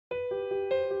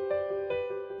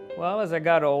Well, as I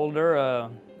got older,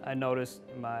 I noticed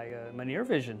my near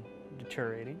vision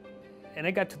deteriorating, and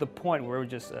it got to the point where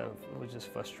it was just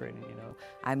frustrating, you know.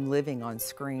 I'm living on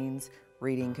screens,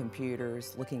 reading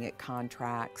computers, looking at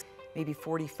contracts. Maybe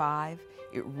 45,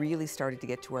 it really started to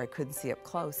get to where I couldn't see up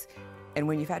close. And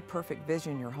when you've had perfect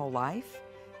vision your whole life,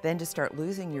 then to start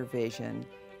losing your vision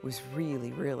was really,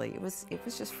 it was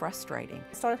just frustrating.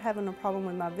 I started having a problem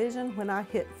with my vision when I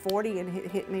hit 40 and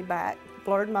it hit me back.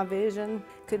 Blurred my vision,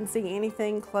 couldn't see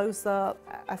anything close up.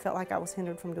 I felt like I was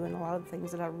hindered from doing a lot of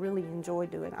things that I really enjoy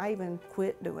doing. I even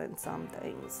quit doing some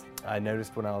things. I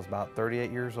noticed when I was about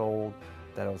 38 years old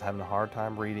that I was having a hard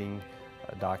time reading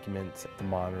documents at the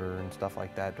monitor and stuff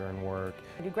like that during work.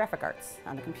 I do graphic arts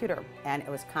on the computer, and it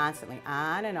was constantly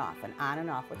on and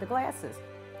off with the glasses.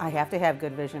 I have to have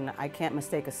good vision. I can't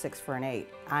mistake a 6 for an 8.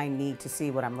 I need to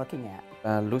see what I'm looking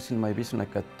at. Losing my vision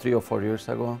like 3 or 4 years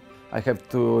ago, I have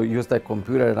to use the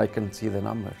computer and I can see the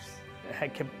numbers. I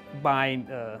kept buying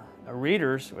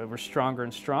readers that were stronger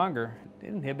and stronger. It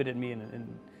inhibited me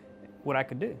in what I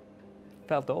could do.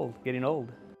 Felt old, getting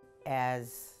old.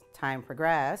 As time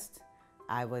progressed,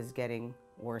 I was getting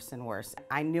worse and worse.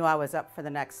 I knew I was up for the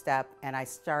next step, and I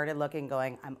started looking,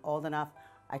 going, I'm old enough,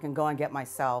 I can go and get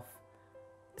myself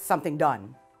something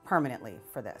done permanently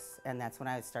for this. And that's when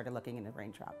I started looking into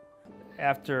Raindrop.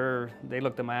 After they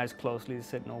looked at my eyes closely, they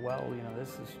said, no, well, you know, this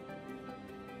is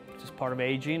just part of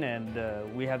aging,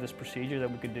 and we have this procedure that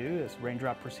we could do, this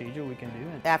Raindrop procedure we can do.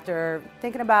 After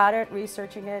thinking about it,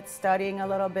 researching it, studying a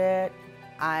little bit,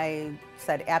 I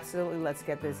said, absolutely, let's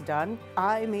get this done.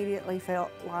 I immediately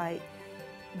felt like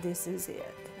this is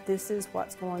it. This is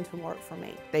what's going to work for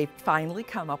me. They finally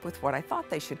come up with what I thought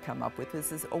they should come up with.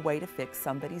 This is a way to fix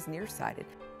somebody's nearsighted.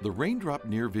 The Raindrop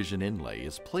Near Vision Inlay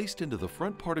is placed into the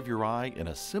front part of your eye in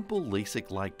a simple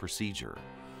LASIK-like procedure.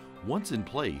 Once in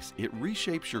place, it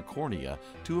reshapes your cornea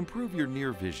to improve your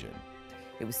near vision.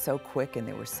 It was so quick and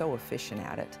they were so efficient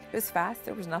at it. It was fast,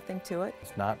 there was nothing to it.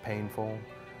 It's not painful.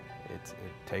 It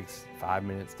takes 5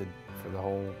 minutes for the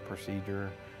whole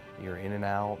procedure. You're in and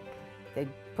out. They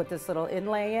put this little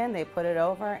inlay in, they put it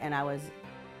over, and I was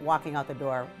walking out the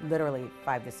door literally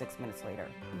 5 to 6 minutes later.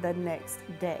 The next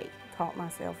day, caught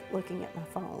myself looking at my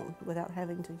phone without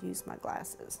having to use my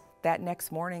glasses. That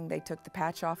next morning, they took the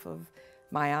patch off of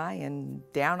my eye, and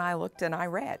down I looked and I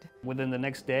read. Within the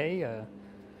next day,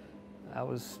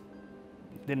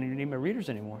 didn't even need my readers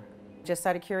anymore. Just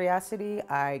out of curiosity,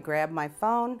 I grabbed my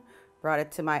phone, brought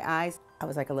it to my eyes. I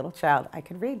was like a little child. I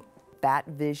could read. That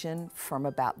vision from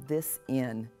about this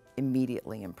in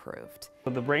immediately improved.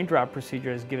 The Raindrop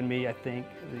procedure has given me, I think,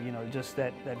 you know, just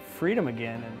that freedom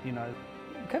again, and, you know,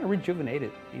 kind of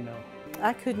rejuvenated, you know.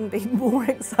 I couldn't be more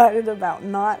excited about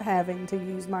not having to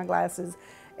use my glasses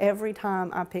every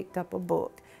time I picked up a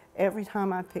book, every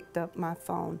time I picked up my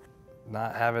phone.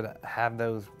 Not having to have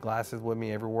those glasses with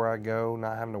me everywhere I go,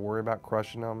 not having to worry about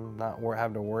crushing them, not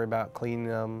having to worry about cleaning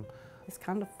them. It's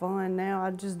kind of fun now.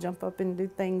 I just jump up and do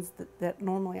things that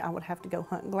normally I would have to go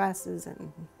hunt glasses,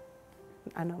 and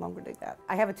I no longer do that.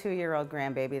 I have a 2-year-old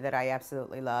grandbaby that I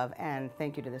absolutely love, and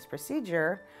thank you to this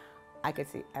procedure, I could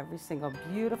see every single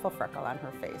beautiful freckle on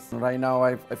her face. Right now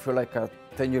I feel like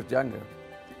 10 years younger.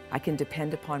 I can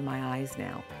depend upon my eyes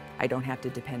now. I don't have to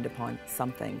depend upon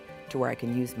something to where I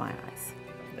can use my eyes.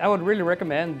 I would really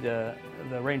recommend the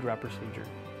Raindrop procedure.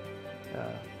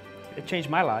 It changed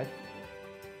my life.